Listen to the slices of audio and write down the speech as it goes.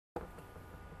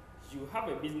you have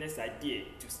a business idea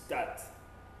to start,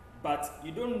 but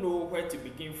you don't know where to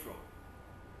begin from.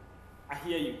 I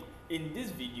hear you. In this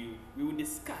video, we will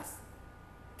discuss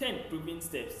 10 proven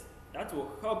steps that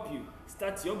will help you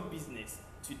start your business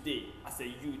today as a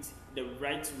youth the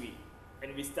right way.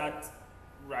 And we start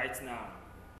right now.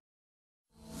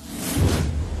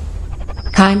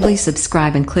 Kindly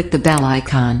subscribe and click the bell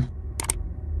icon.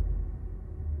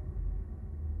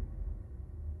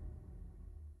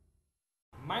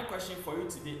 My question for you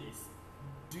today is,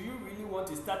 do you really want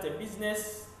to start a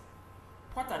business?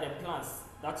 What are the plans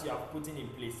that you have put in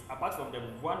place apart from the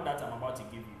one that I'm about to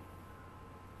give you?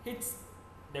 Hit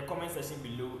the comment section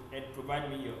below and provide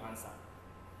me your answer.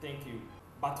 Thank you.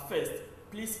 But first,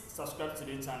 please subscribe to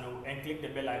the channel and click the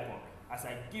bell icon as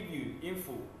I give you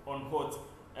info on what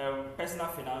personal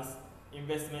finance,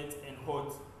 investment, and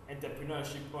what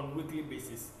entrepreneurship on weekly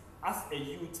basis as a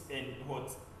youth and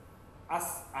what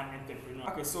as an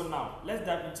entrepreneur. Okay, so now let's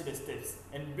dive into the steps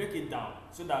and break it down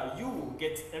so that you will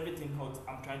get everything what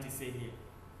I'm trying to say here.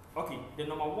 Okay, the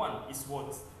number one is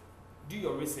what? Do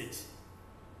your research.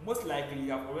 Most likely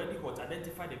you have already what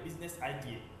identified the business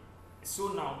idea. So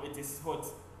now it is what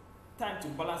time to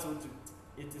balance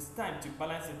it. It is time to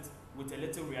balance it with a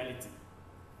little reality.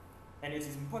 And it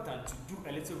is important to do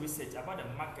a little research about the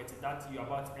market that you are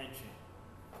about entering.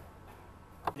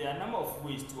 There are a number of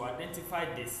ways to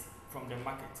identify this from the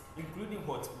market, including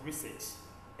what research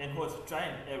and what try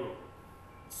and error.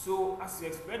 So as you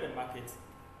explore the market,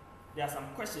 there are some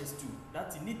questions too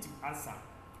that you need to answer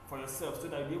for yourself so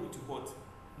that you'll be able to what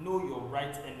know your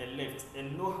right and the left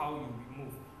and know how you will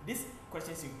move. These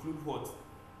questions include what?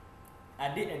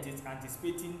 Are they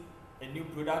anticipating a new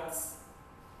product?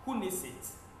 Who needs it?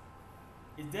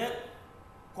 Is there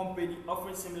company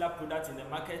offering similar products in the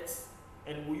market,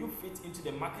 and will you fit into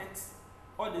the market?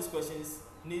 All these questions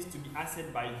needs to be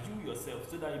answered by you yourself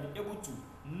so that you'll be able to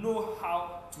know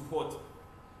how to what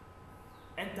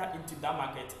enter into that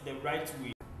market the right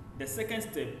way. The second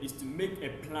step is to make a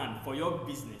plan for your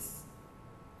business.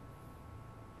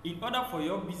 In order for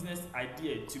your business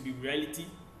idea to be reality,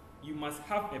 you must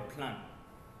have a plan.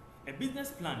 A business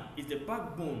plan is the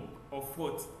backbone of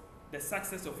what? The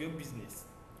success of your business,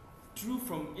 through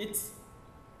from its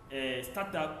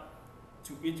startup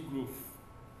to its growth.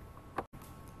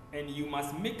 And you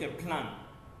must make a plan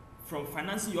from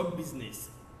financing your business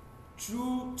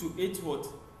through to its what?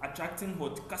 Attracting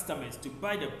what? Customers to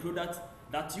buy the product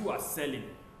that you are selling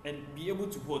and be able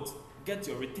to what? Get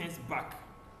your returns back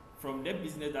from the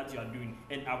business that you are doing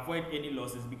and avoid any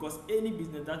losses, because any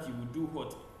business that you will do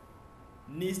what?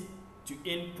 Needs to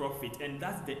earn profit, and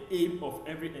that's the aim of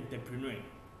every entrepreneur.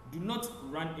 Do not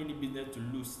run any business to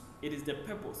lose. It is the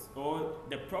purpose, or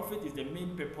the profit is the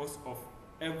main purpose of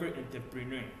every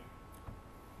entrepreneur.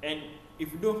 And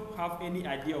if you don't have any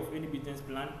idea of any business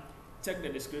plan, check the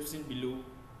description below.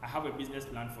 I have a business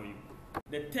plan for you.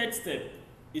 The third step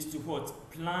is to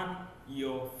what? Plan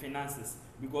your finances,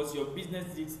 because your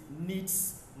business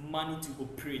needs money to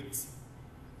operate.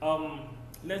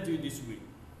 Let's do it this way.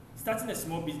 Starting a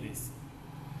small business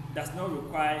does not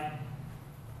require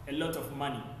a lot of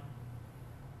money,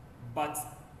 but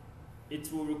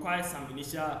it will require some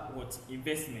initial what?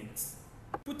 Investments.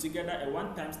 Put together a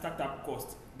one-time startup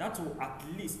cost that will at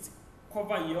least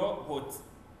cover your what?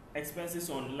 Expenses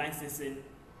on licensing,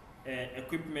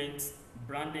 equipment,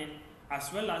 branding,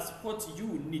 as well as what you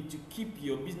will need to keep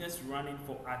your business running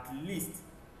for at least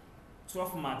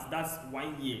 12 months, that's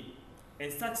 1 year.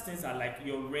 And such things are like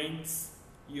your rents,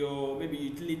 your maybe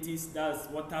utilities, that's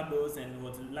water bills and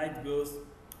what? Light bills,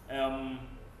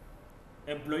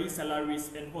 employee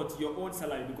salaries, and what? Your own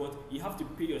salary, because you have to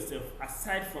pay yourself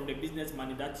aside from the business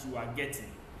money that you are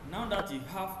getting. Now that you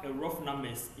have a rough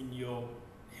numbers in your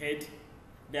head,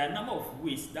 there are a number of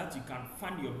ways that you can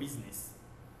fund your business,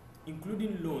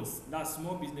 including loans, that's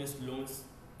small business loans,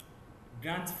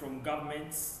 grants from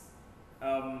governments,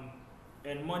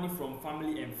 and money from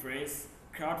family and friends,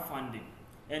 crowdfunding.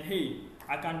 And hey,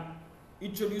 I can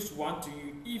introduce one to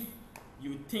you if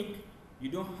you think you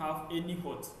don't have any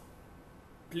hot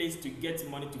place to get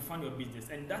money to fund your business,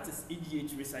 and that is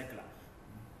EGH Recycler.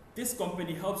 This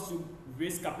company helps you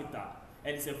raise capital,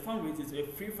 and it's a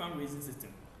free fundraising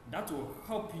system that will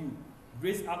help you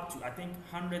raise up to I think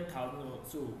 100,000 or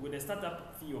so with a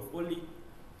startup fee of only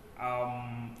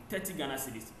 30 Ghana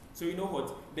cedis. So you know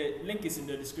what? The link is in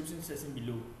the description section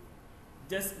below.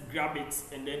 Just grab it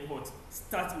and then what?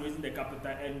 Start raising the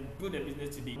capital and build a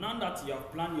business today. Now that you have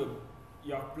planned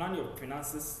your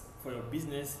finances for your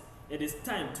business, it is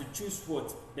time to choose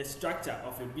what? The structure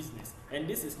of your business. And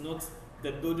this is not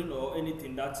the building or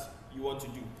anything that you want to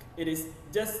do. It is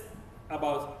just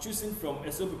about choosing from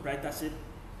a sole proprietorship,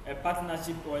 a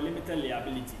partnership, or a limited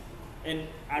liability. And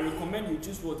I recommend you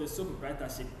choose what, a sole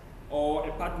proprietorship or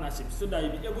a partnership, so that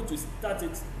you'll be able to start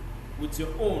it with your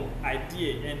own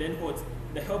idea, and then what,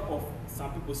 the help of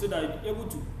some people, so that you'll be able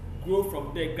to grow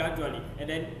from there gradually, and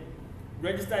then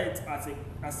register it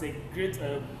as a great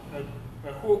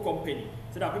a whole company,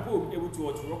 so that people will be able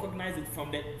to recognize it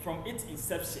from its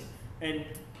inception, and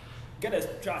get a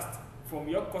trust from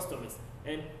your customers,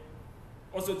 and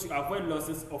also to avoid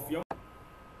losses of your.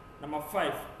 Number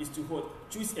 5 is to what,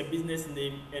 choose a business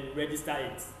name and register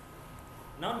it.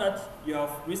 Now that you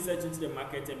have researched into the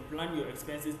market and planned your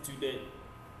expenses to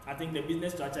the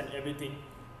business structure and everything,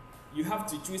 you have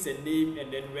to choose a name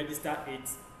and then register it,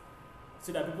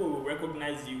 so that people will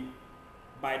recognize you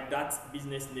by that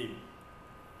business name.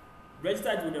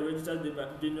 Register it with the Registrar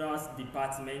General's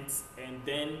department, and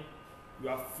then you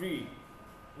are free.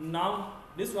 Now,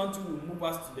 this one too will move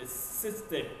us to the 6th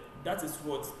step. That is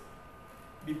what,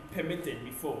 be permitted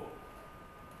before.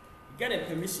 Get a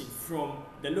permission from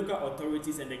the local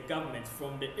authorities and the government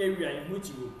from the area in which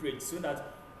you operate, so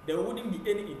that there wouldn't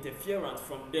be any interference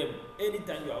from them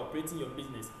anytime you are operating your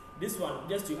business. This one,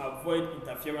 just to avoid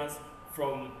interference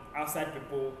from outside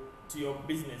people to your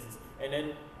businesses, and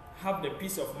then have the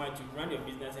peace of mind to run your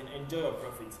business and enjoy your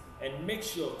profits, and make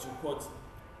sure to what,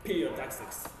 pay your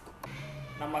taxes.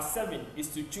 Number 7 is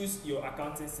to choose your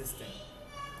accounting system.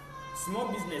 Small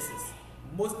businesses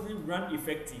mostly run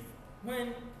effective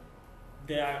when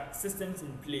there are systems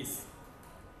in place.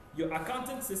 Your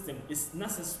accounting system is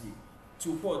necessary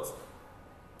to what,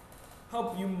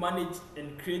 help you manage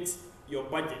and create your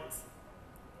budget,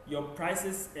 your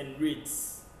prices and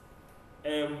rates,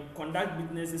 conduct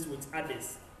businesses with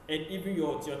others, and even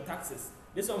your taxes.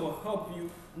 This one will help you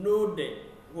know the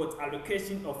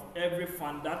allocation of every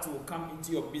fund that will come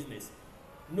into your business,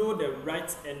 know the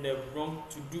right and the wrong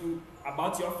to do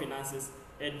about your finances,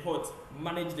 and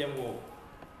manage them well.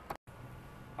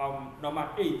 Number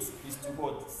 8 is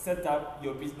to set up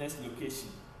your business location.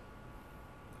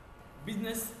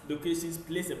 Business locations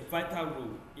plays a vital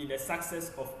role in the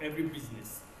success of every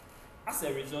business. As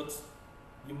a result,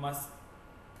 you must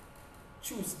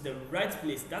choose the right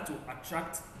place that will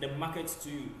attract the market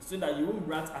to you, so that you won't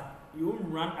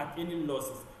run at any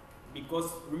losses.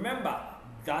 Because remember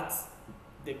that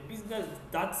the business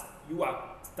that you are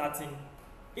starting,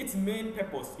 its main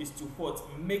purpose is to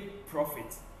make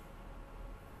profit.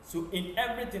 So in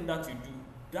everything that you do,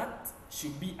 that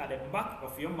should be at the back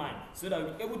of your mind, so that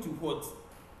you'll be able to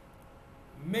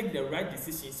make the right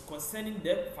decisions concerning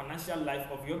the financial life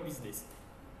of your business.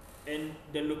 And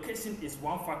the location is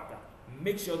one factor.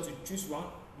 Make sure to choose one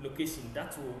location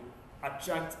that will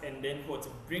attract and then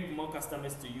bring more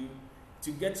customers to you,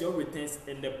 to get your returns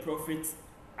and the profits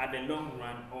at the long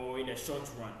run or in the short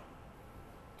run.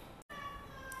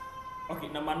 Okay,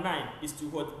 number 9 is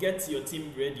to get your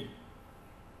team ready.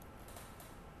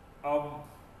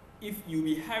 If you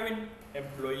be hiring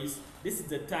employees, this is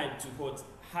the time to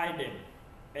hire them,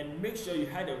 and make sure you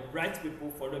hire the right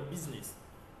people for the business.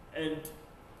 And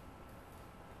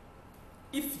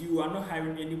if you are not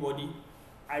hiring anybody,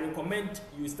 I recommend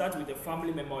you start with a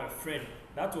family member or a friend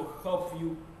that will help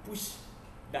you push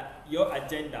your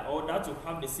agenda, or that will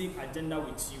have the same agenda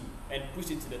with you, and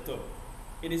push it to the top.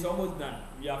 It is almost done.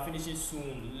 We are finishing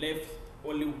soon. Left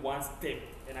only one step,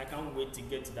 and I can't wait to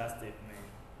get to that step, man.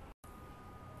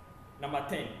 Number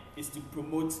 10 is to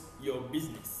promote your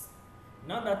business.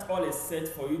 Now that all is set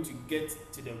for you to get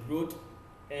to the road,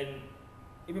 and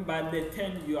even by the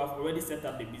time you have already set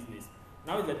up the business,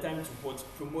 now is the time to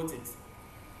promote it.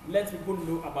 Let people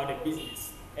know about the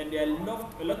business, and there are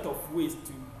a lot of ways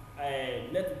to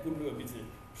let people know your business,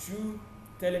 through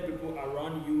telling people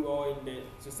around you, or in the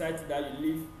society that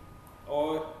you live,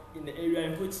 or in the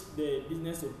area in which the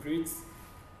business operates.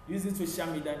 Using social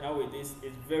media nowadays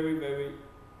is very, very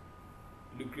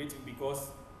lucrative, because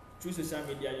through social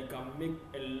media you can make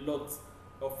a lot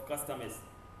of customers,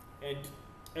 and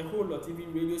a whole lot,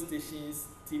 even radio stations,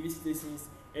 TV stations,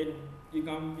 and you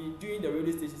can be doing the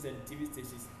radio stations and TV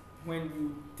stations when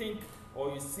you think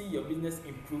or you see your business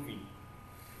improving,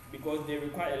 because they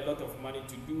require a lot of money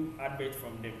to do adverts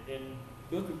from them, and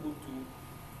those people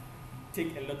to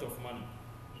take a lot of money.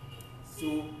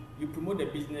 So you promote the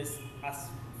business as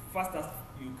fast as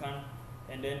you can,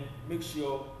 and then make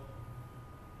sure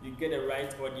you get the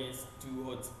right audience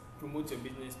to promote your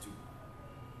business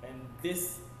to. And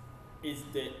this is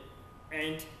the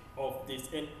end of this.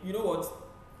 And you know what?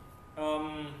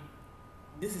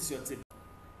 This is your tip.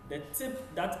 The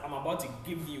tip that I'm about to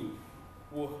give you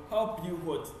will help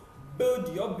you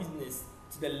build your business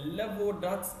to the level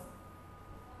that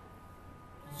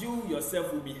you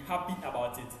yourself will be happy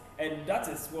about it. And that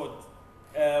is what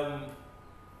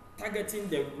targeting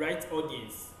the right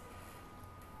audience.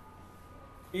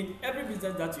 In every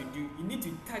business that you do, you need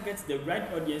to target the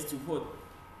right audience to what?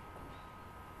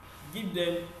 Give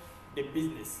them the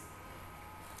business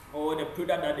or the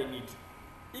product that they need.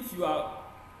 If you are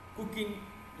cooking,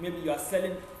 maybe you are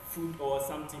selling food or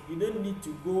something, you don't need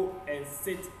to go and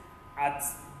sit at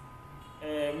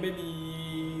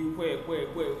maybe where.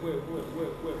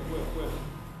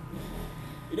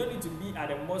 You don't need to be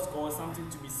at a mosque or something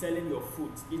to be selling your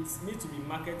food. It needs to be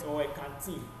market or a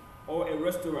canteen or a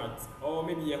restaurant or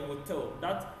maybe a hotel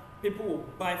that people will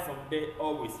buy from there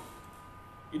always.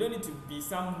 You don't need to be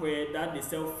somewhere that they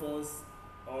sell phones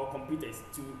or computers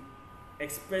to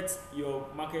expect your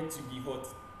market to be hot,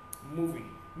 moving.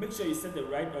 Make sure you set the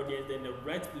right audience and the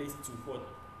right place to what?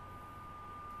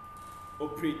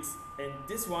 Operate. And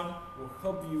this one will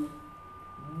help you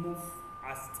move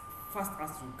as fast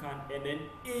as you can and then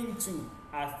into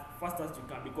as fast as you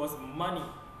can, because money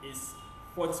is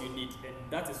what you need, and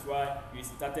that is why you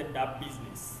started that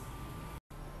business.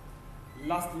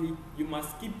 Lastly, you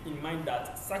must keep in mind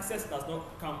that success does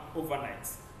not come overnight.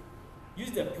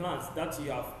 Use the plans that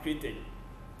you have created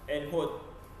and what?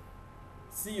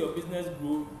 See your business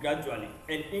grow gradually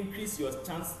and increase your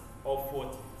chance of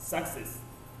what? Success.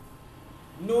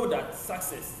 Know that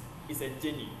success is a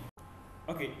journey.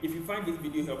 Okay, if you find this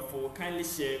video helpful, kindly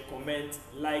share, comment,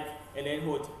 like, and then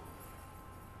what?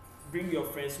 Bring your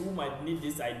friends who might need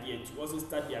this idea to also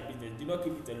start their business. Do not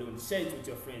keep it alone. Share it with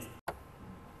your friends.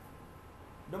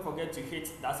 Don't forget to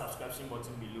hit that subscription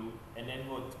button below and then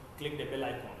what? Click the bell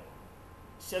icon.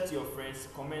 Share to your friends,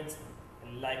 comment,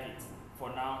 and like it. For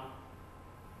now,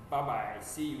 bye bye.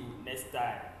 See you next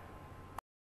time.